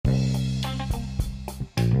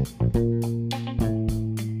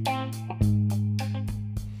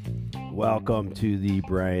Welcome to the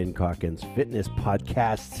Brian Calkins Fitness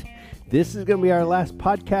Podcast. This is going to be our last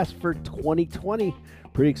podcast for 2020.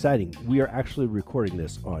 Pretty exciting. We are actually recording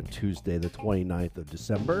this on Tuesday, the 29th of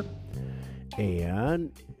December.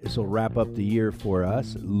 And this will wrap up the year for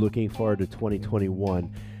us. Looking forward to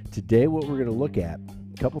 2021. Today, what we're going to look at,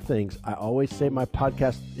 a couple things. I always say my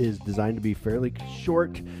podcast is designed to be fairly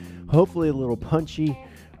short, hopefully a little punchy.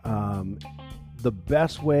 The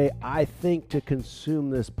best way I think to consume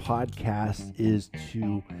this podcast is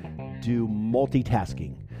to do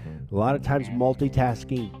multitasking. A lot of times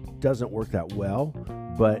multitasking doesn't work that well,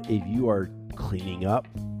 but if you are cleaning up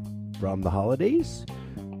from the holidays,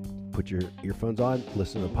 put your earphones on,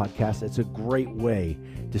 listen to the podcast. It's a great way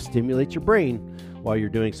to stimulate your brain while you're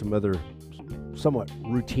doing some other somewhat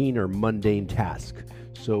routine or mundane task.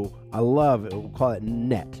 So I love it. We'll call it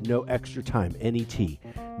NET, no extra time, NET,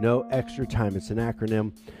 no extra time. It's an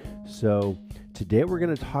acronym. So today we're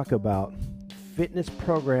going to talk about fitness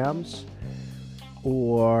programs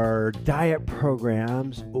or diet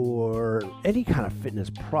programs or any kind of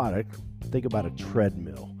fitness product. Think about a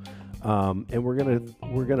treadmill. And we're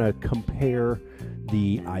gonna compare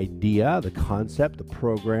the idea, the concept, the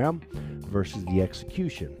program versus the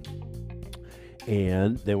execution.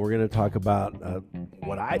 And then we're going to talk about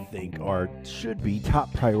what I think should be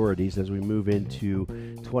top priorities as we move into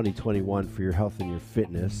 2021 for your health and your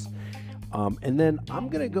fitness. And then I'm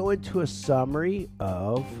going to go into a summary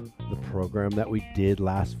of the program that we did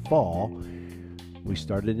last fall. We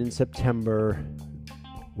started in September.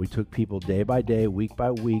 We took people day by day, week by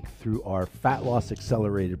week through our Fat Loss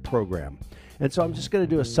Accelerated program. And so I'm just going to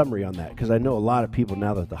do a summary on that because I know a lot of people,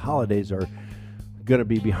 now that the holidays are going to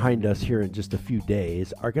be behind us here in just a few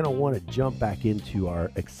days, are going to want to jump back into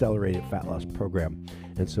our accelerated fat loss program.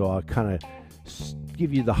 And so I'll kind of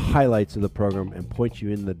give you the highlights of the program and point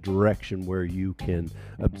you in the direction where you can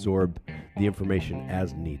absorb the information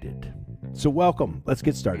as needed. So welcome. Let's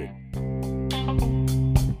get started.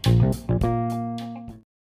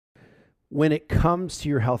 When it comes to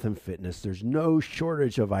your health and fitness, there's no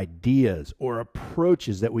shortage of ideas or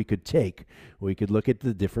approaches that we could take. We could look at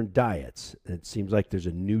the different diets. It seems like there's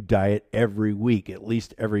a new diet every week, at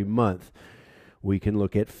least every month. We can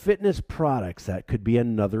look at fitness products. That could be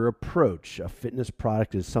another approach. A fitness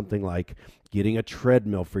product is something like getting a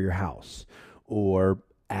treadmill for your house or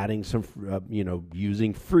adding some,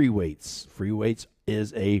 using free weights. Free weights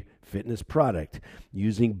is a fitness product.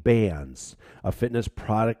 Using bands. A fitness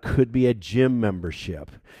product could be a gym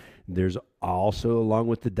membership. There's also, along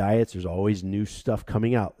with the diets, there's always new stuff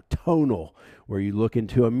coming out. Tonal, where you look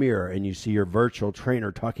into a mirror and you see your virtual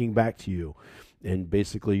trainer talking back to you. And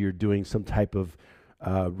basically you're doing some type of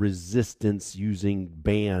resistance using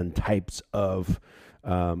band types of,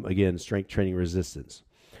 strength training resistance.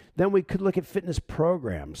 Then we could look at fitness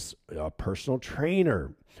programs, a personal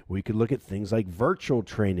trainer. We could look at things like virtual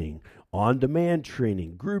training, on-demand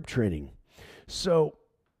training, group training. So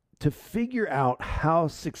to figure out how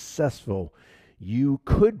successful you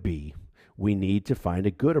could be, we need to find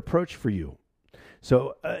a good approach for you.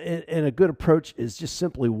 So and a good approach is just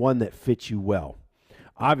simply one that fits you well.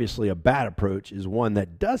 Obviously, a bad approach is one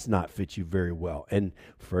that does not fit you very well. And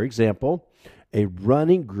for example, a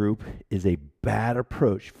running group is a bad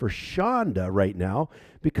approach for Shonda right now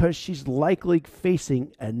because she's likely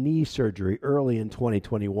facing a knee surgery early in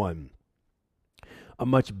 2021. A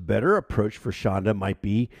much better approach for Shonda might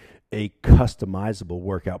be a customizable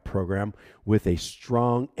workout program with a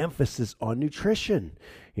strong emphasis on nutrition.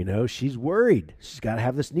 You know, she's worried. She's got to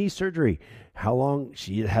have this knee surgery. How long?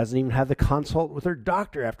 She hasn't even had the consult with her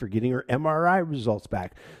doctor after getting her MRI results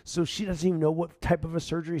back. So she doesn't even know what type of a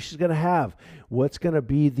surgery she's going to have. What's going to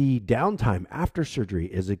be the downtime after surgery?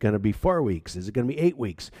 Is it going to be 4 weeks? Is it going to be 8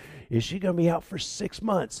 weeks? Is she going to be out for 6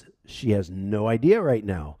 months? She has no idea right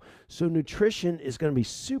now. So nutrition is going to be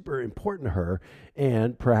super important to her,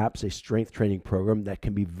 and perhaps a strength training program that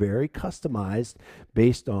can be very customized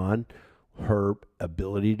based on her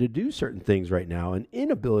ability to do certain things right now and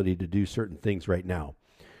inability to do certain things right now.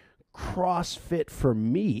 CrossFit for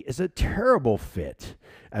me is a terrible fit.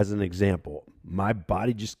 As an example, my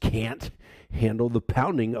body just can't handle the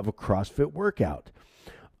pounding of a CrossFit workout.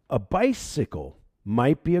 A bicycle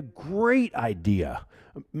might be a great idea,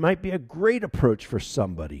 might be a great approach for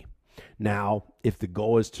somebody. Now, if the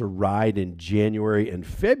goal is to ride in January and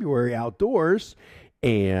February outdoors,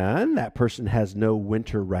 and that person has no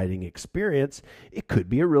winter riding experience, it could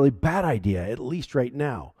be a really bad idea, at least right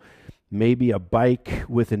now. Maybe a bike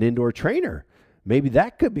with an indoor trainer. Maybe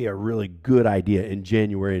that could be a really good idea in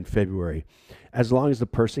January and February. as long as the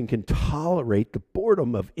person can tolerate the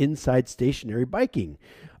boredom of inside stationary biking.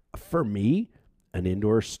 For me, an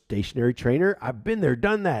indoor stationary trainer, I've been there,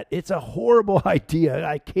 done that. It's a horrible idea.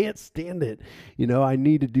 I can't stand it. I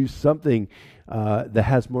need to do something that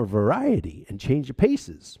has more variety and change the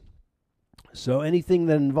paces. So anything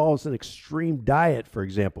that involves an extreme diet, for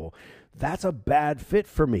example, that's a bad fit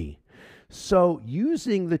for me. So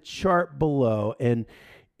using the chart below, and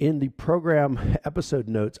in the program episode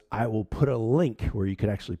notes, I will put a link where you can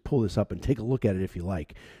actually pull this up and take a look at it if you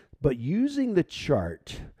like. But using the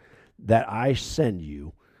chart that I send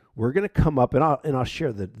you, we're going to come up, and I'll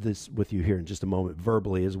share this with you here in just a moment,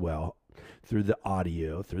 verbally as well, through the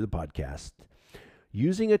audio, through the podcast.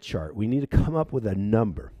 Using a chart, we need to come up with a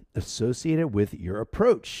number associated with your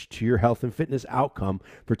approach to your health and fitness outcome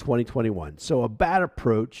for 2021. So a bad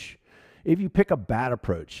approach, if you pick a bad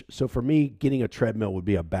approach, so for me, getting a treadmill would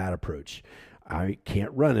be a bad approach. I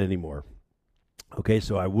can't run anymore. Okay,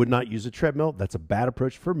 so I would not use a treadmill. That's a bad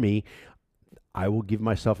approach for me. I will give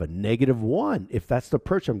myself a -1 if that's the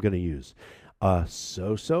approach I'm going to use. A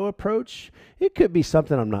so-so approach, it could be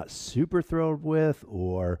something I'm not super thrilled with,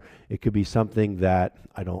 or it could be something that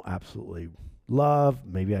I don't absolutely love.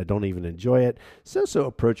 Maybe I don't even enjoy it. So-so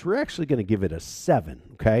approach, we're actually going to give it a 7,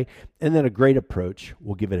 okay? And then a great approach,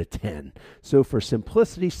 we'll give it a 10. So for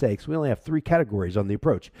simplicity's sakes, we only have 3 categories on the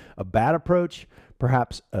approach. A bad approach,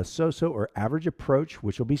 perhaps a so-so or average approach,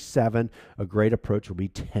 which will be 7. A great approach will be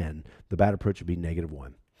 10. The bad approach will be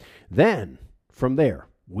 -1. Then, from there,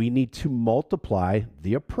 we need to multiply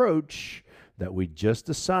the approach that we just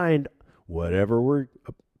assigned, whatever we're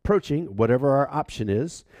approaching, whatever our option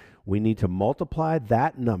is. We need to multiply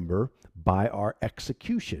that number by our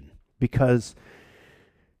execution, because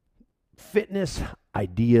fitness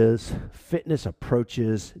ideas, fitness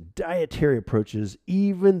approaches, dietary approaches,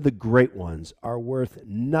 even the great ones, are worth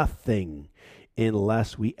nothing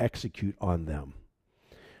unless we execute on them.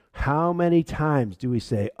 How many times do we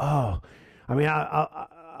say, I'll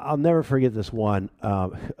never forget this one,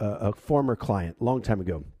 a former client, a long time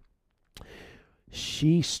ago.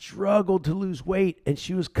 She struggled to lose weight, and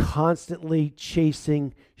she was constantly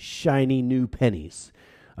chasing shiny new pennies.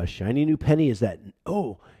 A shiny new penny is that,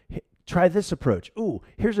 try this approach. Oh,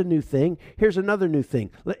 here's a new thing. Here's another new thing.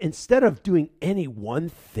 Instead of doing any one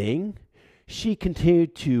thing, she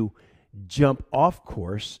continued to jump off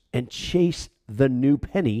course and chase the new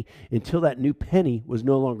penny until that new penny was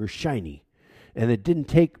no longer shiny. And it didn't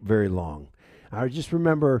take very long. I just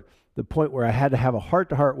remember the point where I had to have a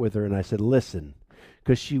heart-to-heart with her, and I said, listen,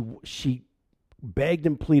 because she begged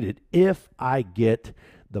and pleaded, if I get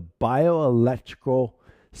the bioelectrical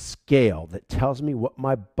scale that tells me what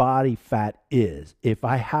my body fat is, if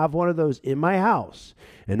I have one of those in my house,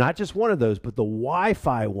 and not just one of those, but the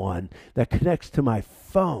Wi-Fi one that connects to my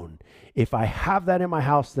phone, if I have that in my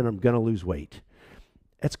house, then I'm going to lose weight.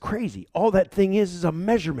 That's crazy. All that thing is a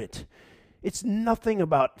measurement. It's nothing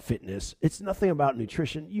about fitness. It's nothing about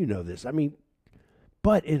nutrition. You know this.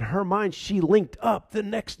 But in her mind, she linked up the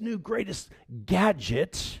next new greatest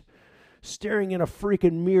gadget, staring in a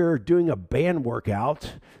freaking mirror, doing a band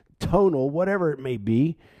workout, tonal, whatever it may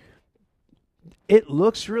be. It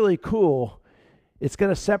looks really cool. It's going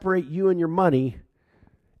to separate you and your money,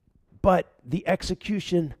 but the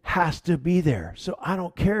execution has to be there. So I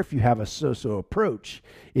don't care if you have a so-so approach.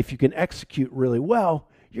 If you can execute really well,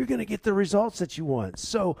 you're going to get the results that you want.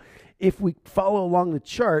 So if we follow along the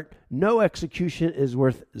chart, no execution is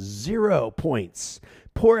worth 0 points.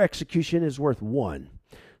 Poor execution is worth 1.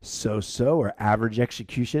 So-so or average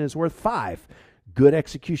execution is worth 5. Good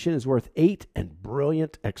execution is worth 8, and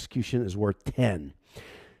brilliant execution is worth 10.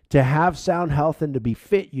 To have sound health and to be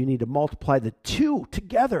fit, you need to multiply the 2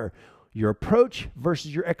 together, your approach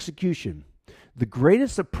versus your execution. The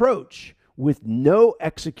greatest approach with no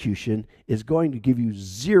execution is going to give you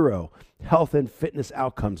 0 health and fitness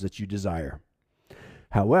outcomes that you desire.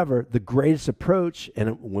 However, the greatest approach,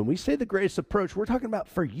 and when we say the greatest approach, we're talking about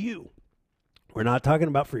for you. We're not talking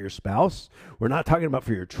about for your spouse. We're not talking about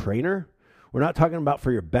for your trainer. We're not talking about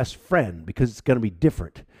for your best friend, because it's going to be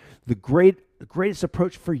different. The greatest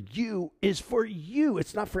approach for you is for you.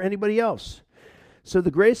 It's not for anybody else. So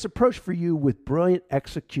the greatest approach for you with brilliant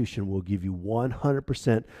execution will give you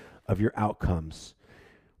 100% of your outcomes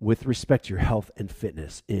with respect to your health and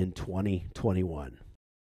fitness in 2021.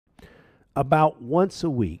 About once a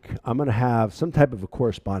week, I'm going to have some type of a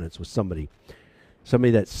correspondence with somebody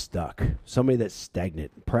that's stuck, somebody that's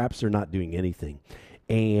stagnant. Perhaps they're not doing anything.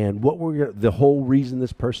 And the whole reason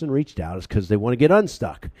this person reached out is because they want to get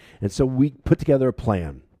unstuck. And so we put together a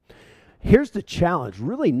plan. here's the challenge.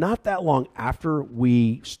 Really not that long after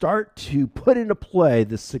we start to put into play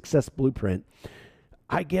the success blueprint,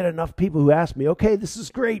 I get enough people who ask me, okay, this is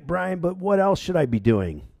great, Brian, but what else should I be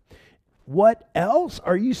doing? What else?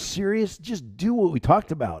 Are you serious? Just do what we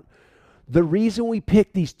talked about. The reason we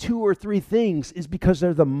pick these 2 or 3 things is because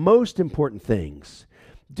they're the most important things.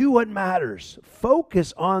 Do what matters.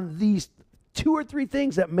 Focus on these 2 or 3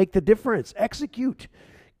 things that make the difference. Execute.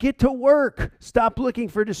 Get to work. Stop looking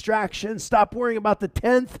for distractions. Stop worrying about the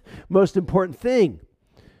 10th most important thing.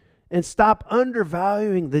 And stop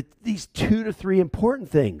undervaluing these 2 to 3 important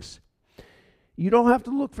things. You don't have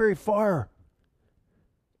to look very far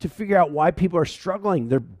to figure out why people are struggling.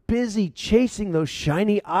 They're busy chasing those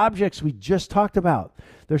shiny objects we just talked about.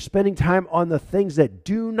 They're spending time on the things that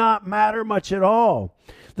do not matter much at all.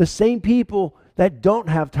 The same people that don't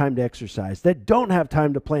have time to exercise, that don't have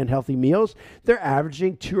time to plan healthy meals, they're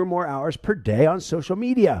averaging 2 or more hours per day on social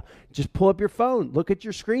media. Just pull up your phone, look at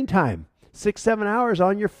your screen time. 6-7 hours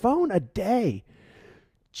on your phone a day.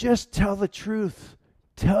 Just tell the truth.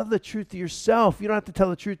 Tell the truth to yourself. You don't have to tell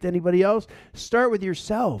the truth to anybody else. Start with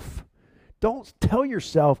yourself. Don't tell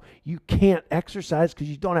yourself you can't exercise because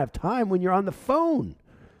you don't have time when you're on the phone.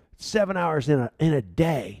 7 hours in a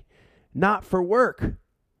day. Not for work,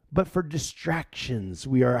 but for distractions.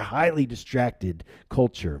 We are a highly distracted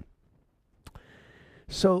culture.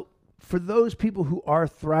 So for those people who are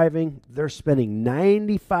thriving, they're spending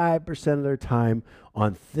 95% of their time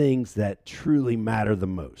on things that truly matter the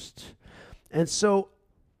most. And so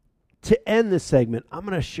to end this segment, I'm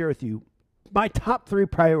going to share with you my top 3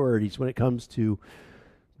 priorities when it comes to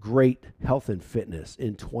great health and fitness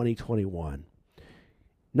in 2021.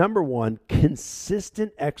 Number 1,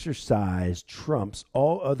 consistent exercise trumps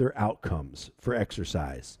all other outcomes for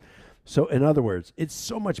exercise. So in other words, it's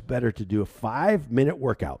so much better to do 5-minute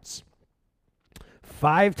workouts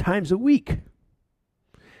 5 times a week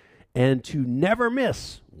and to never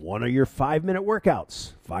miss one of your 5-minute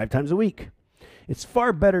workouts 5 times a week. It's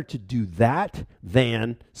far better to do that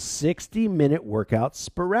than 60-minute workouts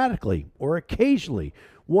sporadically or occasionally,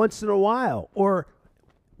 once in a while, or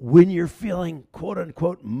when you're feeling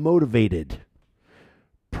quote-unquote motivated.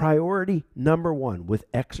 Priority number 1 with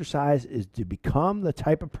exercise is to become the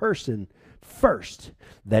type of person first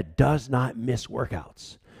that does not miss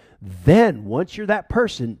workouts. Then, once you're that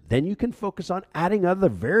person, then you can focus on adding other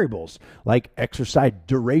variables like exercise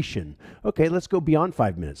duration. Okay, let's go beyond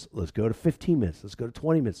 5 minutes. Let's go to 15 minutes. Let's go to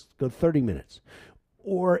 20 minutes. Let's go to 30 minutes.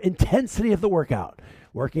 Or intensity of the workout,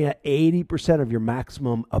 working at 80% of your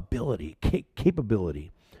maximum ability,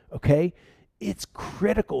 capability. Okay? It's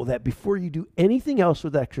critical that before you do anything else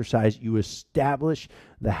with exercise, you establish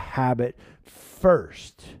the habit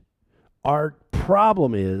first. Our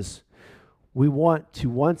problem is we want to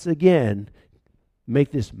once again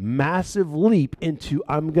make this massive leap into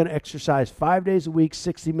I'm going to exercise 5 days a week,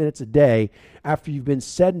 60 minutes a day after you've been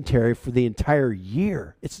sedentary for the entire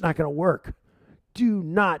year. It's not going to work. Do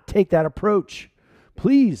not take that approach.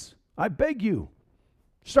 Please, I beg you,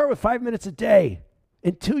 start with 5 minutes a day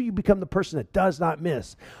until you become the person that does not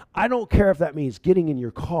miss. I don't care if that means getting in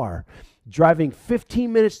your car, driving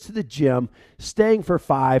 15 minutes to the gym, staying for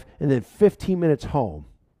 5, and then 15 minutes home.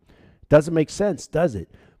 Doesn't make sense, does it?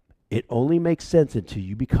 It only makes sense until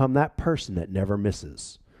you become that person that never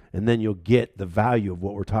misses. And then you'll get the value of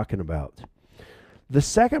what we're talking about. The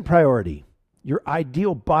second priority, your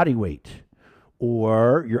ideal body weight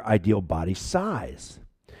or your ideal body size.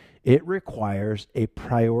 It requires a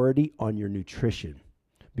priority on your nutrition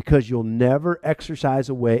because you'll never exercise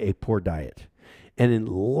away a poor diet. And in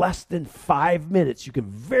less than 5 minutes, you can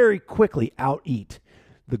very quickly out-eat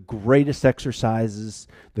the greatest exercises,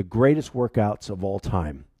 the greatest workouts of all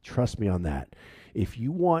time. Trust me on that. If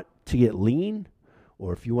you want to get lean,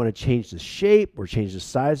 or if you want to change the shape or change the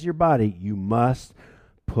size of your body, you must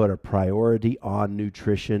put a priority on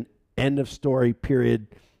nutrition. End of story, period.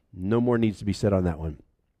 No more needs to be said on that one.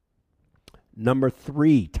 Number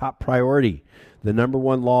 3, top priority. The number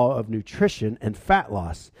 1 law of nutrition and fat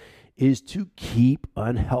loss is to keep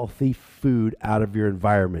unhealthy food out of your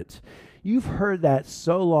environment. You've heard that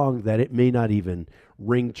so long that it may not even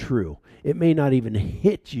ring true. It may not even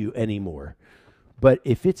hit you anymore. But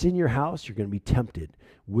if it's in your house, you're going to be tempted.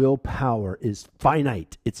 Willpower is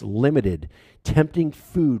finite. It's limited. Tempting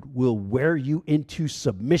food will wear you into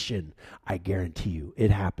submission. I guarantee you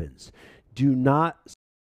it happens. Do not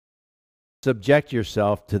subject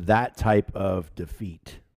yourself to that type of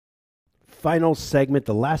defeat. Final segment,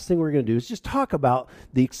 the last thing we're going to do is just talk about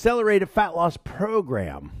the Accelerated Fat Loss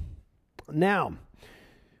Program. Now,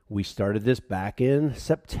 we started this back in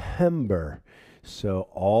September. So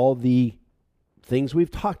all the things we've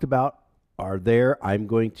talked about are there. I'm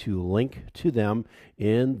going to link to them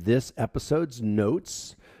in this episode's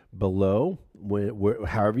notes below.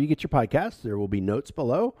 However you get your podcast, there will be notes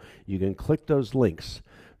below. You can click those links.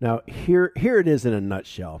 Now, here it is in a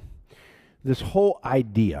nutshell. This whole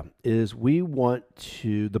idea is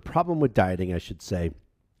the problem with dieting, I should say,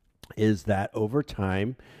 is that over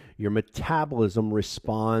time, your metabolism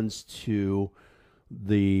responds to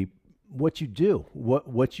what you do,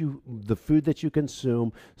 the food that you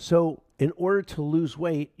consume. So in order to lose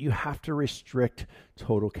weight, you have to restrict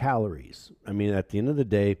total calories. I mean, at the end of the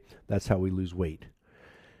day, that's how we lose weight.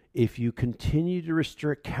 If you continue to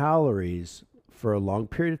restrict calories for a long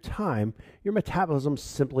period of time, your metabolism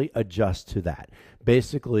simply adjusts to that.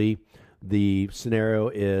 Basically, the scenario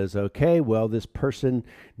is, okay, well, this person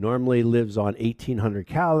normally lives on 1,800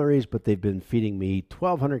 calories, but they've been feeding me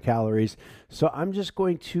 1,200 calories. So I'm just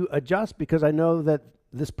going to adjust because I know that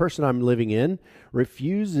this person I'm living in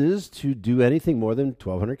refuses to do anything more than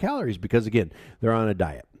 1,200 calories because, again, they're on a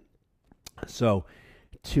diet. So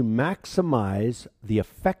to maximize the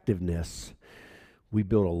effectiveness, we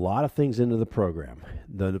build a lot of things into the program.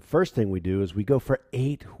 The first thing we do is we go for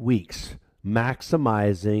 8 weeks,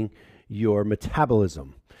 maximizing your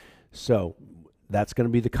metabolism. So that's going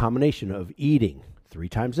to be the combination of eating 3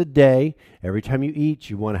 times a day. Every time you eat,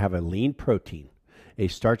 you want to have a lean protein, a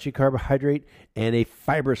starchy carbohydrate, and a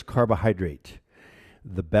fibrous carbohydrate.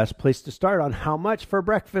 The best place to start on how much for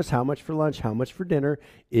breakfast, how much for lunch, how much for dinner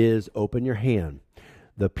is open your hand.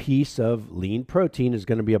 The piece of lean protein is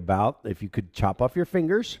going to be about, if you could chop off your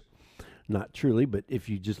fingers, not truly, but if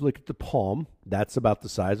you just look at the palm, that's about the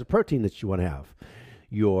size of protein that you want to have.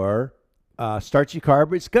 Your starchy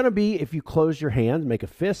carb, it's going to be, if you close your hand, make a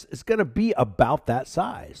fist, it's going to be about that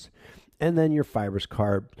size. And then your fibrous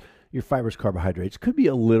carbohydrates could be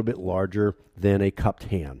a little bit larger than a cupped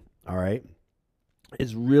hand, all right?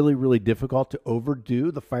 It's really, really difficult to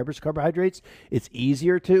overdo the fibrous carbohydrates. It's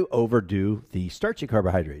easier to overdo the starchy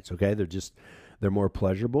carbohydrates, okay? They're more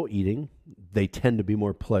pleasurable eating. They tend to be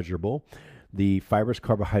more pleasurable. The fibrous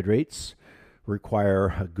carbohydrates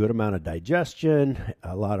require a good amount of digestion,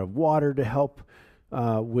 a lot of water to help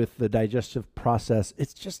with the digestive process.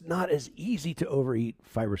 It's just not as easy to overeat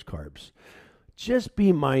fibrous carbs. Just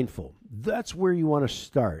be mindful. That's where you want to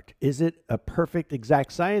start. Is it a perfect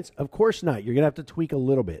exact science? Of course not. You're going to have to tweak a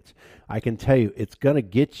little bit. I can tell you it's going to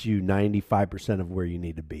get you 95% of where you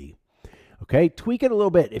need to be. Okay, tweak it a little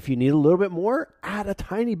bit. If you need a little bit more, add a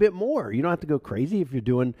tiny bit more. You don't have to go crazy if you're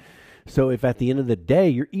doing. So if at the end of the day,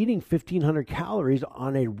 you're eating 1,500 calories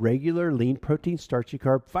on a regular lean protein, starchy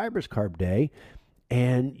carb, fibrous carb day,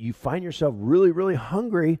 and you find yourself really, really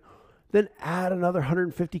hungry, then add another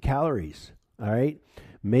 150 calories. All right.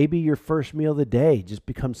 Maybe your first meal of the day just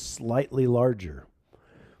becomes slightly larger.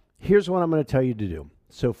 Here's what I'm going to tell you to do.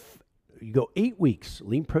 So you go 8 weeks,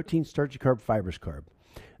 lean protein, starchy carb, fibrous carb.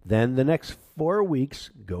 Then the next 4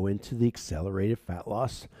 weeks, go into the accelerated fat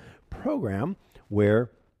loss program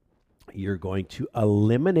where you're going to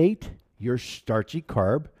eliminate your starchy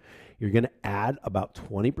carb. You're going to add about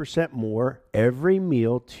 20% more every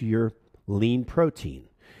meal to your lean protein.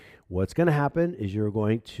 What's going to happen is you're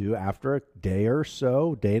going to, after a day or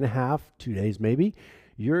so, day and a half, 2 days maybe,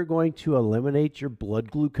 you're going to eliminate your blood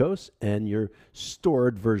glucose and your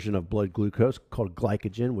stored version of blood glucose called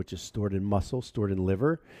glycogen, which is stored in muscle, stored in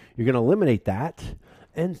liver. You're going to eliminate that,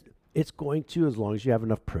 and it's going to, as long as you have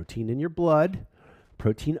enough protein in your blood,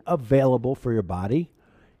 protein available for your body,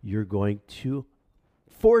 you're going to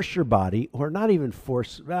force your body, or not even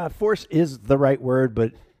force, force is the right word,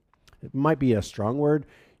 but it might be a strong word.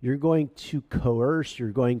 You're going to coerce, you're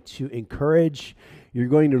going to encourage, you're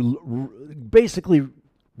going to basically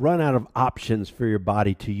run out of options for your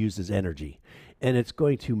body to use as energy. And it's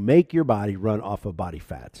going to make your body run off of body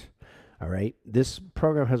fat. All right? This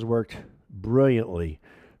program has worked brilliantly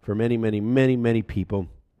for many, many, many, many people.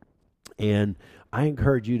 And I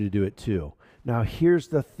encourage you to do it too. Now, here's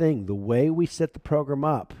the thing. The way we set the program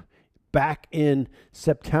up back in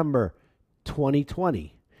September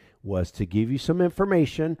 2020 was to give you some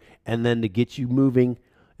information and then to get you moving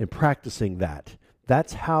and practicing that.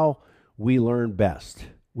 That's how we learn best.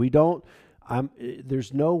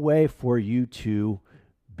 There's no way for you to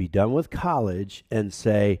be done with college and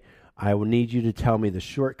say, I will need you to tell me the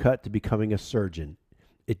shortcut to becoming a surgeon.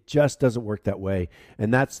 It just doesn't work that way.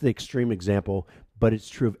 And that's the extreme example, but it's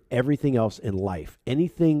true of everything else in life.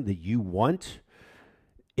 Anything that you want,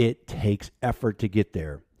 it takes effort to get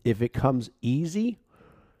there. If it comes easy,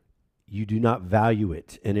 you do not value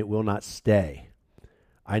it, and it will not stay.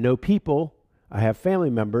 I know people, I have family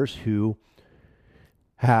members who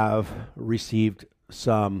have received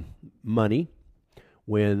some money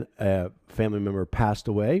when a family member passed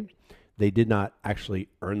away, they did not actually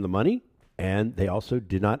earn the money, and they also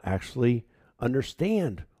did not actually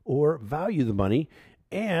understand or value the money.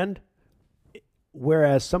 And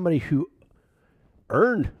whereas somebody who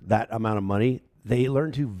earned that amount of money, they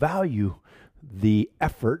learn to value the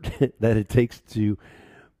effort that it takes to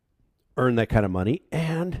earn that kind of money,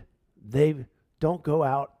 and they don't go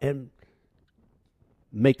out and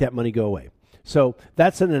make that money go away. So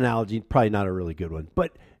that's an analogy, probably not a really good one,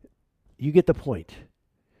 but you get the point.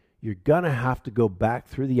 You're going to have to go back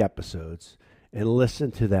through the episodes and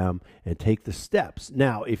listen to them and take the steps.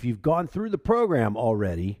 Now, if you've gone through the program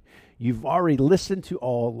already, you've already listened to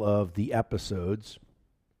all of the episodes,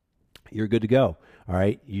 you're good to go. All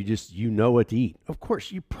right. You know what to eat. Of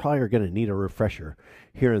course, you probably are going to need a refresher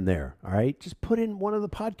here and there. All right. Just put in one of the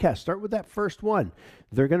podcasts. Start with that first one.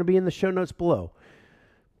 They're going to be in the show notes below.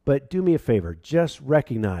 But do me a favor. Just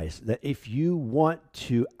recognize that if you want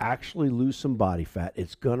to actually lose some body fat,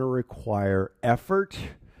 it's going to require effort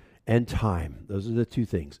and time. Those are the two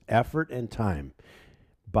things, effort and time.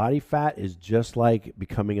 Body fat is just like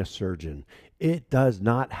becoming a surgeon. It does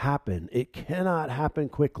not happen. It cannot happen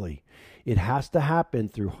quickly. It has to happen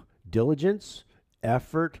through diligence,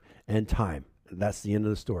 effort, and time. That's the end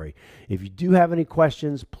of the story. If you do have any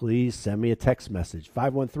questions, please send me a text message,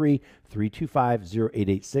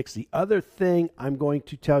 513-325-0886. The other thing I'm going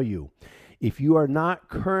to tell you, if you are not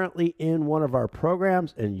currently in one of our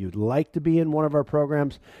programs and you'd like to be in one of our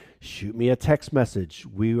programs, shoot me a text message.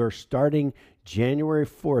 We are starting January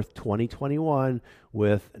 4th, 2021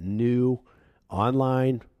 with new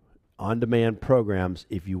online on-demand programs.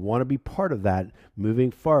 If you want to be part of that moving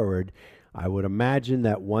forward, I would imagine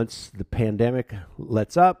that once the pandemic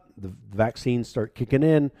lets up, the vaccines start kicking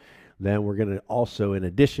in, then we're going to also, in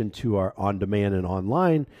addition to our on-demand and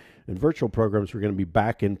online and virtual programs, we're going to be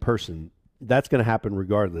back in person. That's going to happen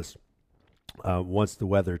regardless once the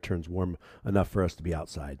weather turns warm enough for us to be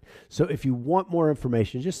outside. So if you want more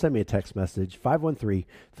information, just send me a text message,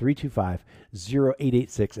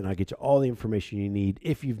 513-325-0886, and I'll get you all the information you need.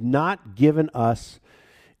 If you've not given us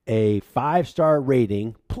a 5-star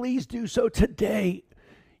rating, please do so today.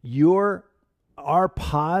 Our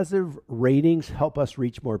positive ratings help us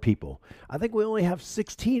reach more people. I think we only have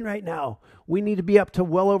 16 right now. We need to be up to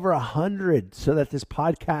well over 100 so that this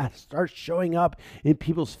podcast starts showing up in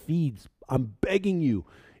people's feeds. I'm begging you,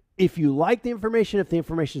 if you like the information, if the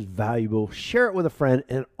information is valuable, share it with a friend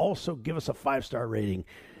and also give us a 5-star rating.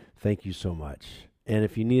 Thank you so much. And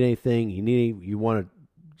if you need anything, you want to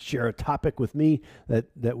share a topic with me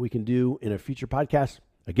that we can do in a future podcast,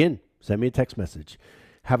 again, send me a text message.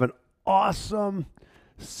 Have an awesome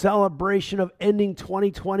celebration of ending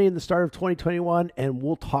 2020 and the start of 2021, and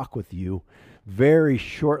we'll talk with you very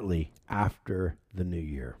shortly after the new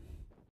year.